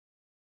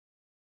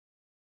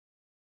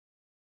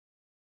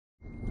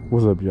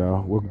What's up,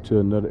 y'all? Welcome to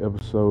another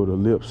episode of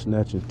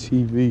LipSnatch'N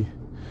TV.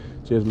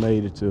 Just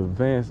made it to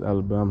Vance,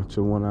 Alabama,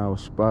 to 1 hour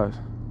spots.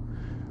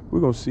 We're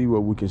gonna see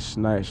what we can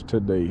snatch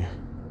today.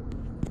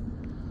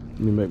 Let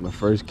me make my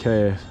first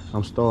cast.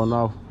 I'm starting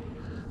off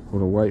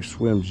with a white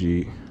swim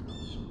jig.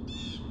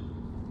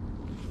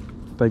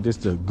 I think this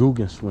is the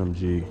Guggen swim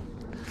jig.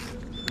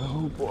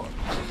 Oh boy.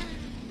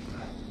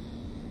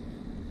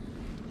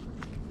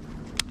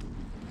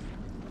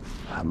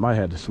 I might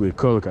have to switch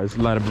color because it's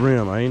a lot of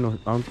brim. I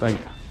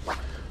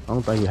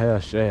don't think it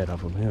has shad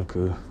off of him,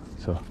 cuz.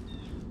 So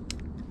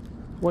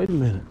wait a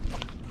minute.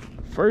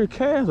 First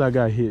cast I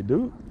got hit,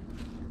 dude.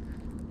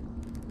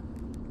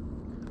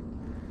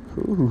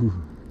 Ooh.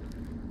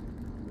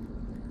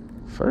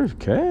 First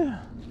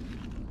cast.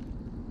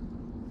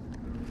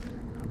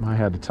 I might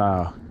have to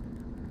tie a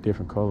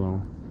different color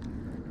on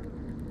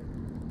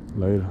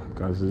later,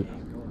 cause it.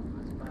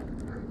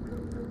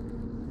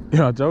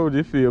 Yeah, I told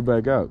you it feel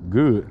back out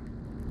good.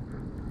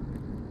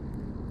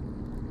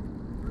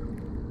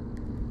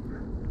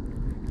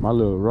 My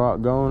little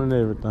rock gone and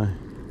everything.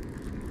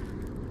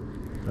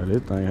 Now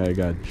this thing had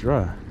got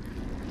dry.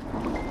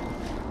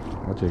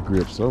 I just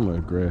gripped so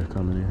much grass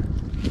coming in.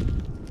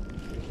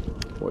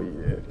 Boy,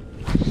 yeah.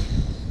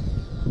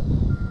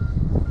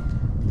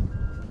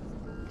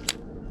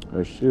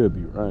 I should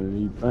be running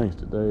these things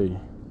today.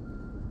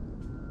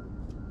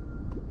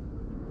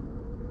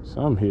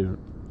 Some here.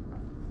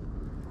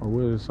 Or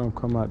where did some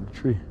come out the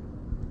tree?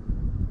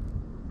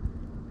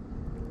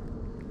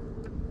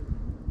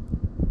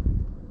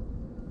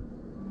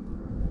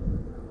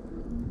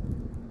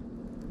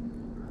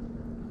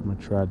 I'm gonna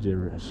try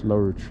just slow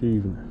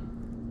retrieving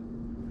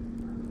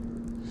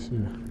it. See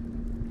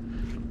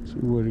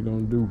what it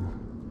gonna do.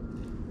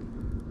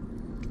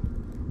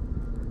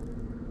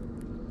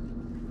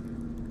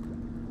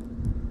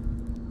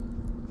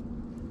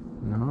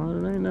 No,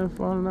 it ain't nothing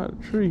falling out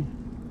the tree.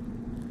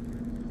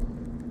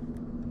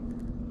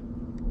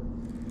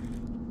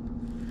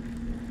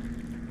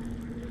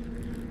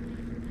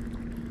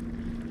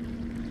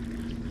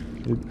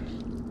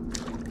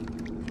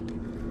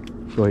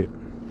 Go ahead.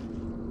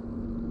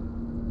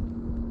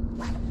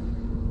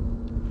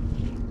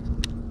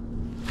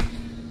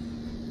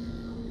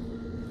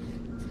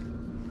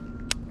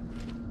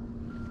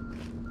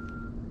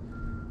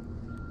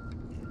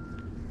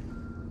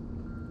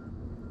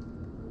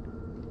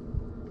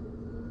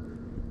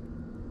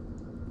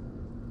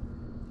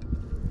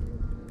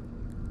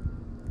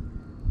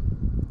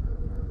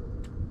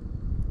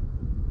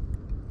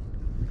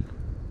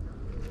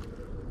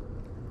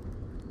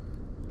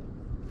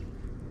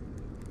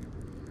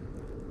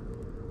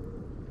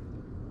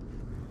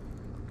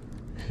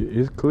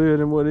 It's clearer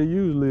than what it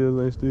usually is,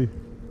 ain't Steve?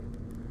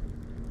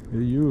 It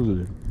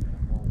usually.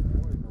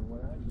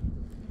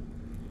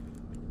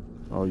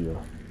 Oh yeah.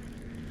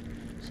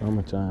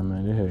 Summertime,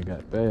 man, it had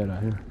got bad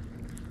out here.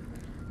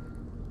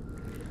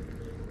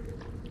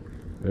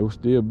 They was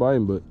still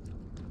biting, but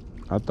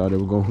I thought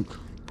it was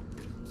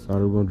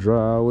gonna dry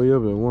all the way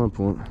up at one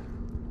point.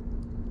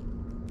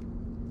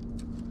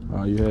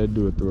 All you had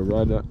to do is throw it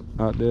right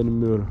out there in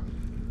the middle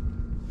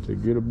to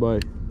get a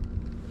bite.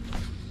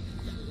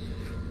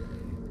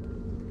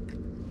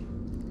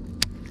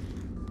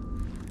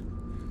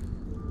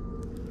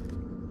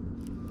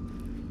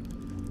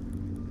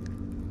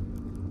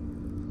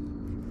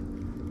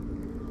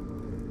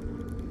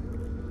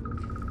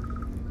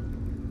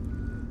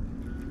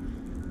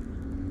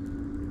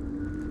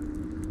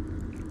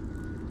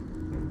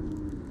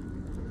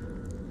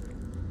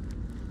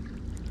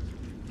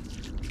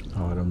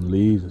 All them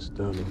leaves and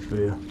stuff that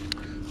fell.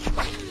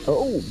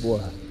 Oh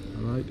boy,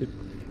 I liked it.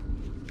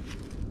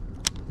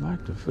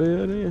 Like to fell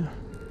in.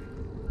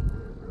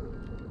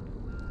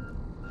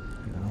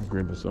 Yeah, I'm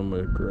gripping some of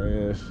the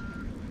grass.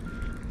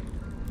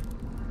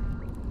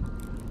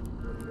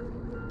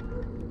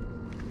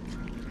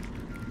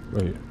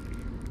 Wait.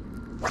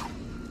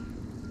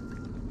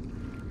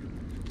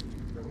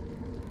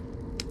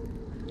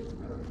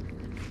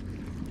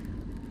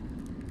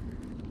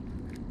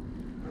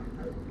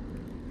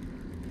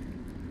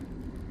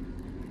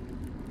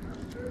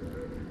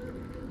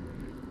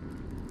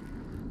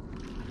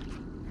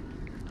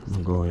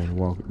 I'm gonna go ahead and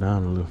walk it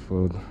down a little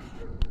further.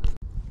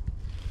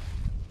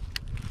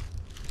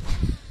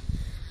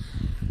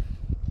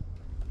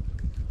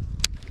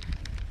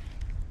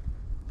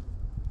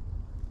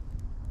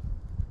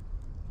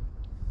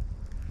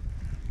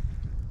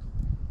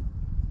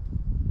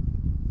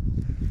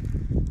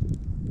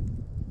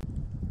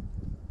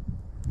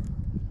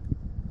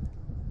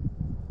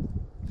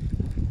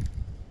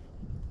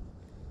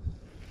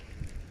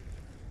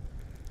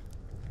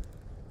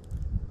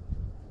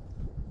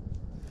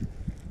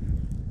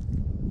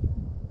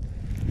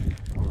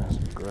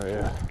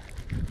 Grass.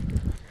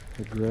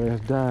 The grass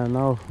dying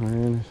off,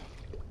 man.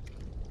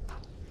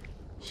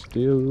 It's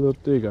still a little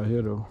thick out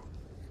here though.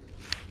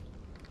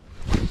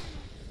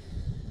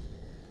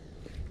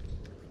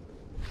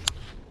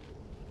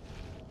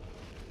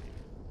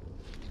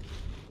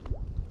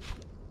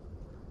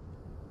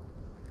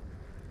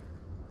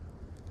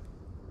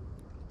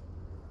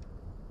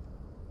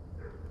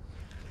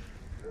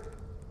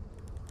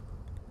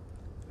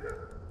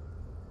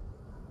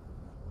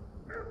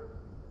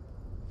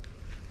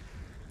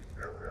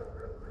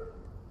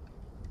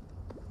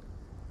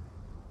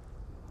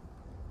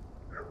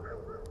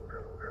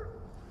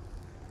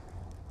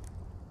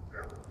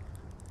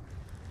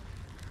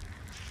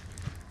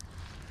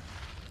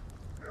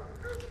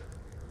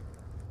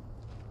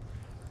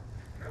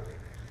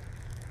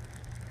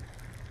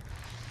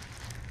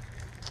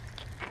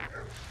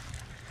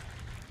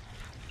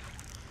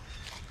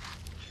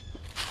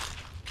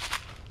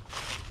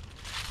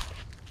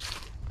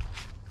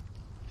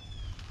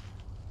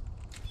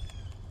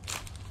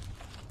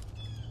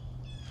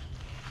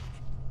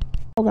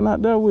 Walking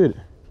out there with it.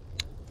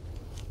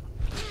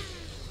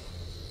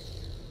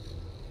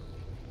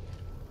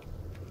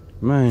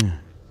 Man,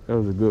 that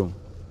was a good one.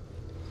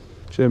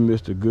 Just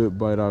missed a good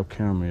bite off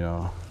camera,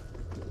 y'all.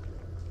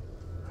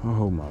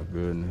 Oh my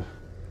goodness.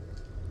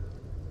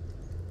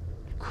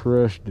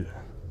 Crushed it.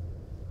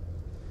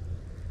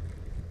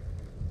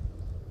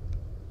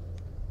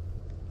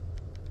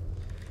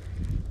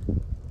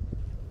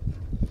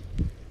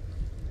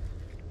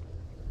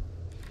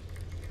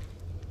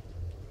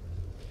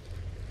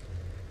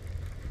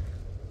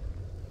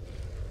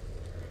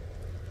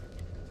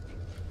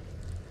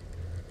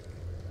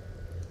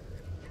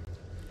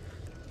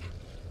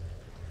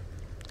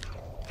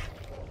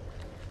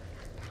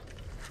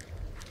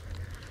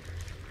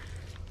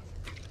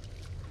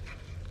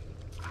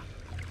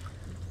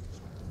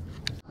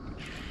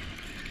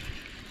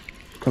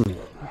 Come here.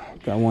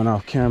 Got one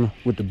off camera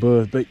with the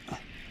buzz bait.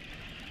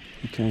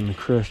 He came and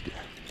crushed it.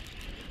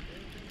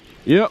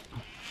 Yep.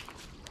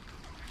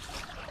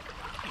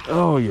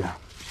 Oh yeah.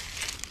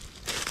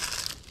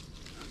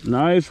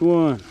 Nice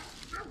one.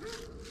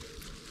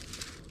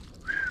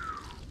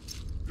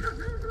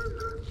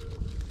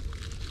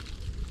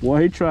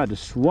 Boy, he tried to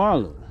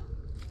swallow.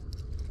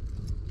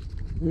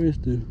 Where's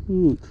the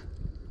hook?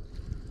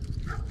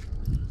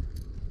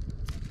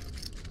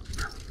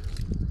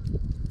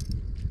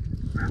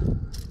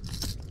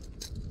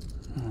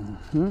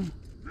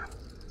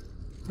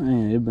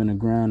 Man, it been a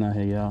grind out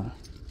here, y'all.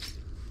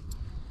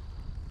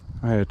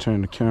 I had to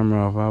turn the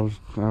camera off. I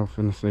was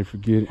finna say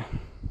forget it.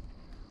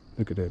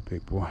 Look at that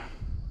big boy.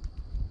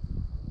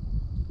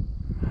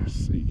 Let's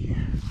see.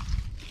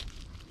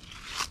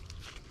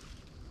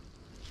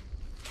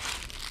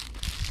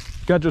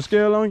 Got your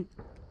scale on you?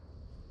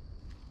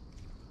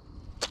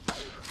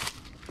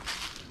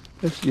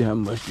 Let's see how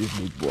much this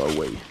big boy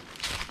weighs.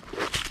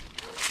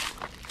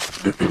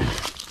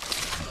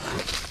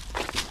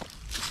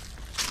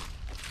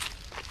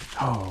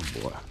 Oh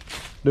boy.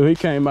 Dude, he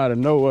came out of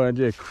nowhere and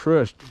just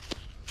crushed it.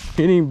 He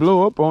didn't even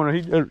blow up on it,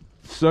 he just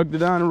sucked it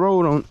down the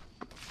road on it.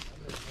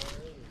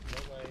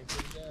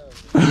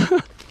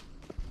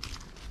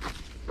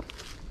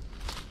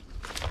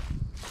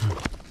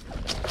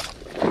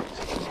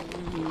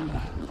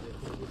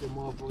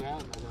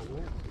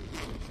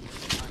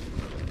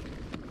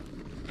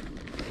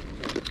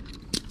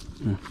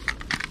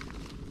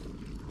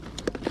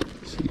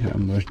 See how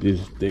much this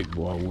thick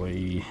boy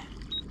weighs.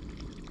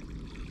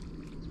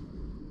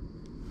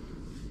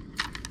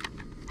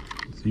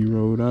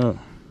 Zeroed out.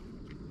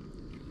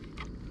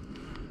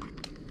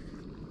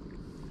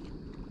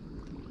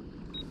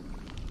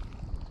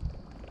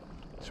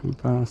 2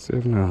 pounds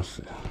 7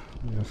 ounces.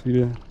 Y'all see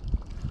that?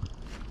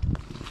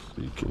 Let's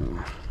see,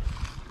 camera.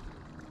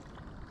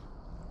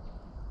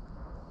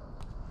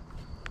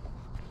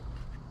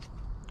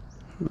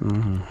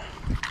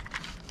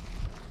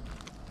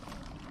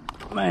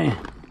 Man,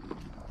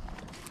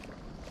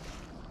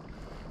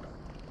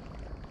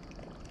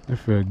 it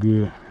felt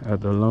good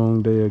after a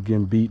long day of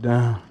getting beat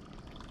down.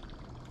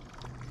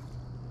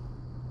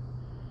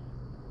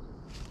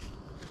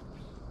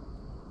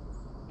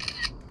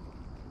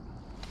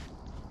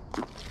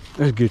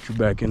 Let's get you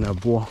back in there,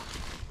 boy.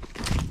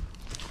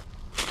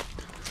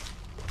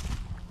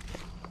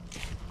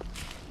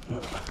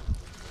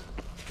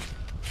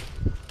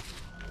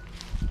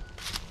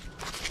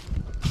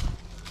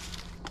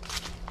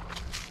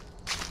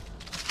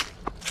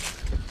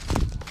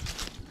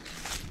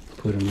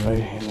 Put him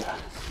right here.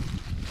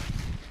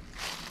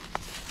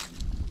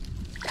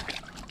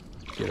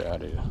 Get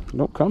out of here.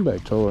 Don't come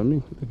back toward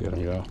me. Look at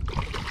him, y'all.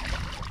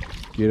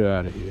 Get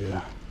out of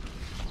here.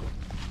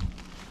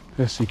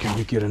 Let's see, can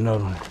we get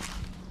another one?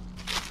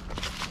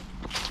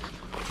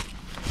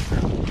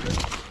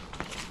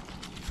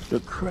 The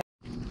crap.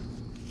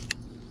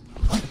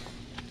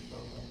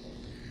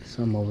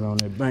 Some over on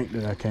that bank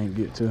that I can't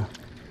get to.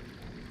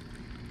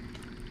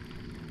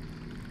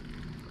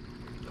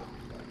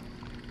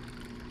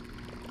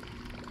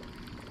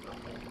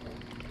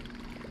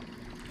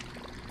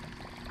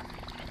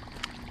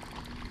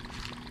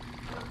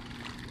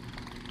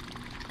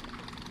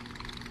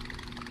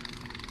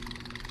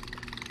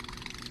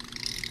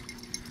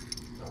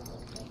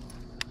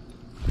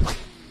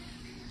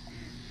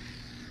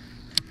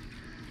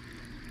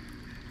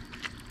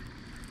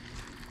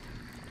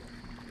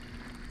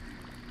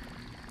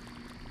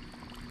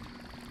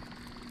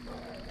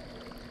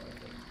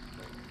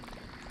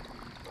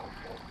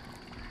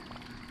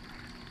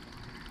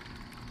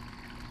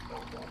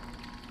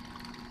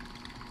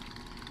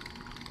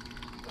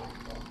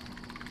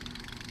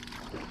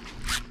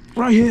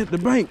 Right here at the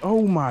bank.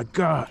 Oh my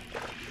God.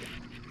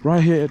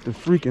 Right here at the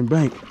freaking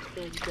bank.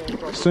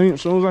 As soon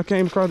as I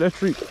came across that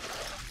tree.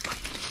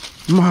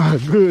 My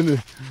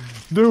goodness.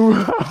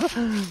 Dude.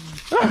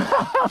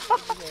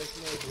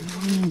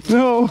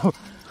 No.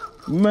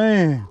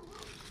 Man.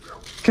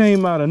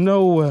 Came out of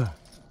nowhere.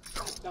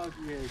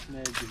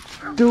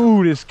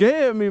 Dude, it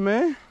scared me,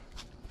 man.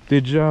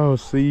 Did y'all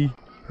see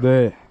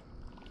that?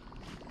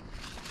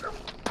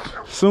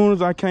 As soon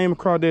as I came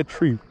across that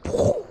tree,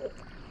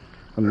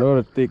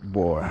 another thick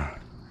boy.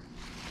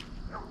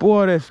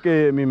 Boy, that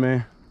scared me,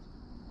 man.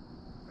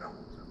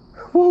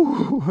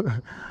 Woo!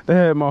 That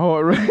had my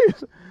heart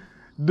race.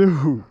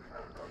 Dude.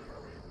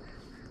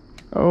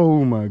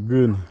 Oh my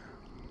goodness.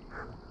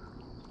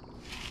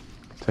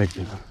 Take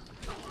it.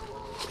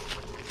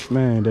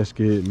 Man, that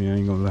scared me, I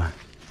ain't gonna lie.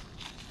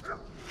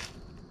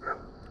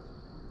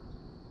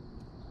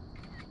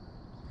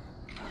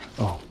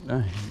 Oh,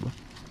 dang, bro.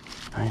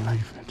 I ain't know you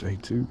finna take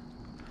two.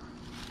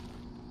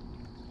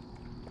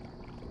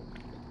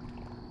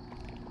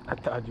 I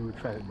thought you were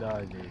trying to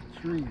dodge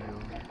that tree,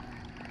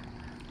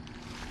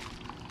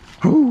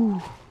 yo.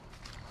 Ooh.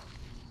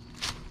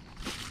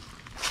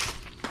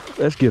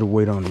 Let's get a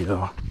weight on it,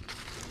 y'all.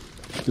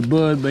 The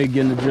bud bait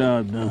getting the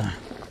job done.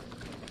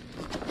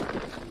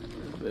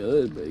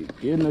 Bud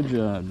bait getting the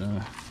job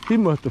done. He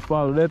must have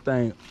followed that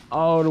thing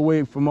all the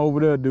way from over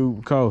there, dude,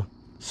 because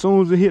as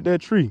soon as it hit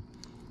that tree.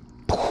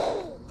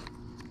 Oh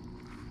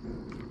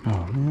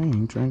man, I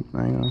ain't trying to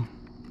hang on.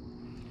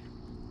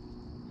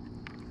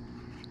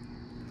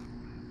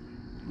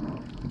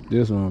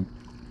 This one.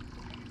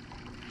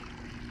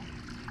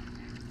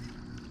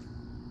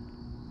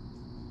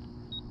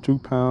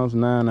 £2,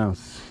 9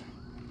 ounces.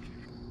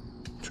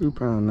 2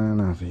 pounds, 9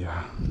 ounces,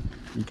 y'all.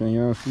 Can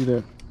y'all see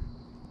that?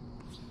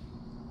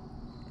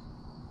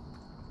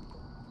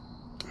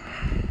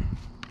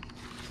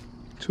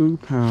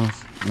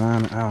 £2,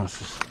 9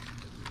 ounces.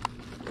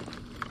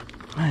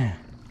 Man,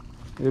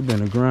 it's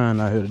been a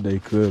grind out here today,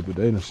 cuz, but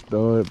they done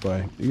started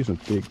by these some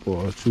thick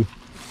boys too.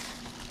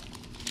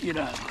 Get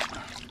out.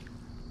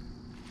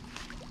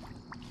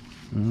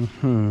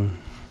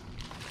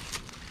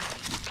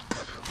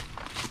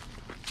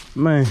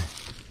 Man.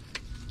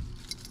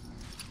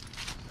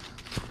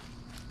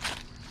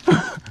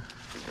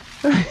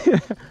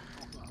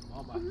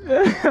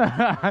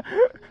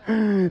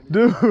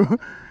 Dude,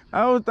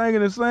 I was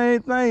thinking the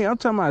same thing. I'm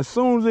talking about as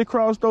soon as it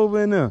crossed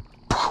over in there.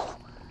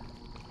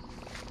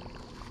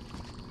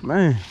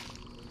 Man.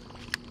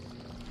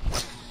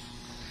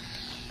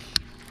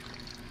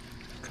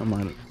 Come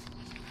on.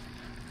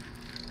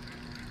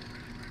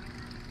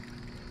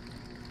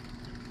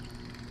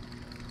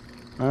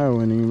 I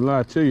wouldn't even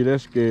lie to you, that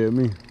scared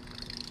me.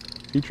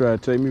 He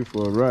tried to take me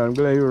for a ride. I'm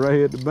glad he was right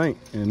here at the bank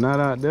and not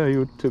out there.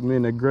 He took me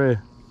in that grass.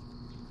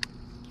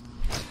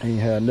 Ain't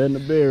had nothing to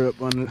bear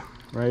up under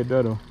right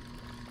there though.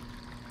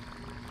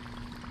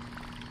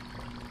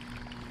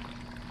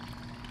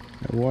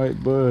 That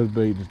white buzz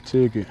bait the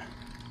ticket.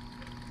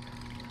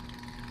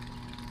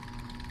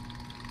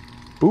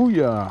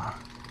 Booyah!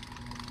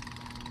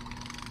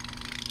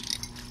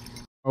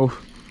 Oh,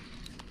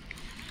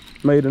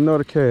 made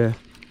another cast.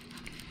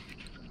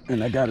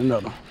 And I got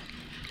another one.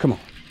 Come on.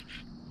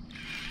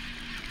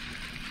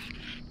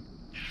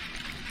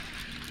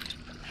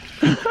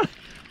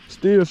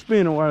 Still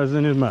spinning while it's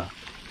in his mouth.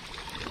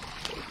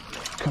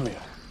 Come here.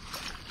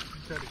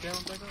 You turn the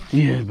camera back on?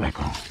 Yeah, it's back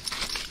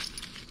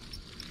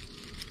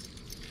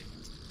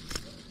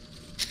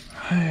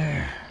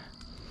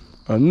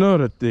on.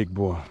 Another thick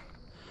boy.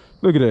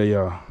 Look at that,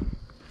 y'all.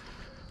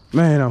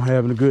 Man, I'm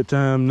having a good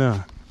time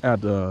now.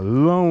 After a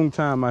long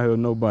time I had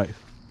no bites.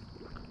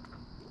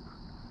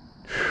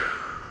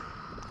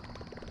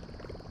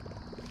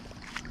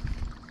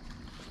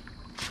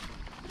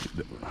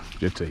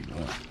 Just take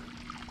one.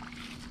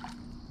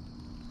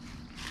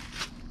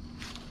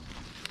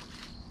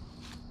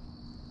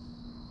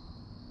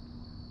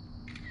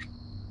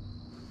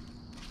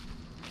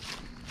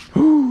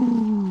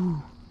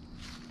 Whew.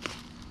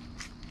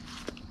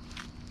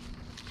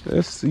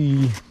 Let's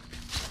see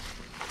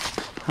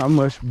how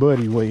much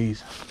Buddy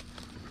weighs.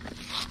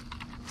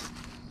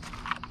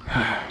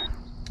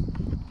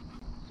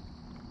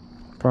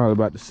 Probably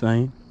about the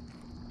same.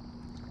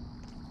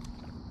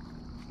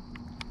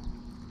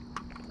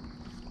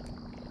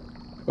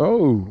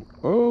 Oh,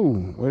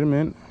 wait a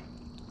minute.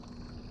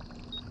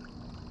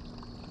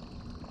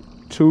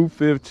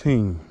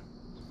 215.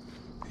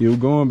 He was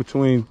going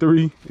between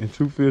 3 and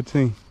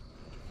 215.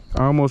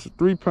 Almost a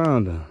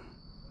 3-pounder.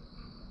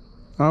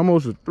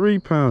 Almost a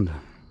 3-pounder.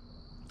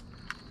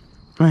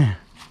 Man.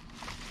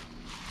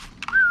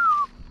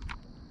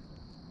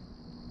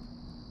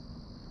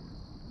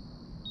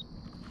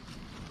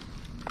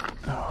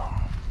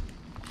 Oh,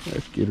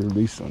 let's get a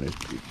release on this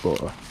big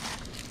boy.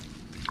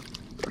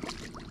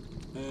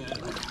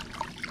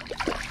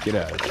 Get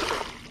out of here.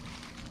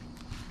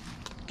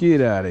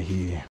 Get out of here.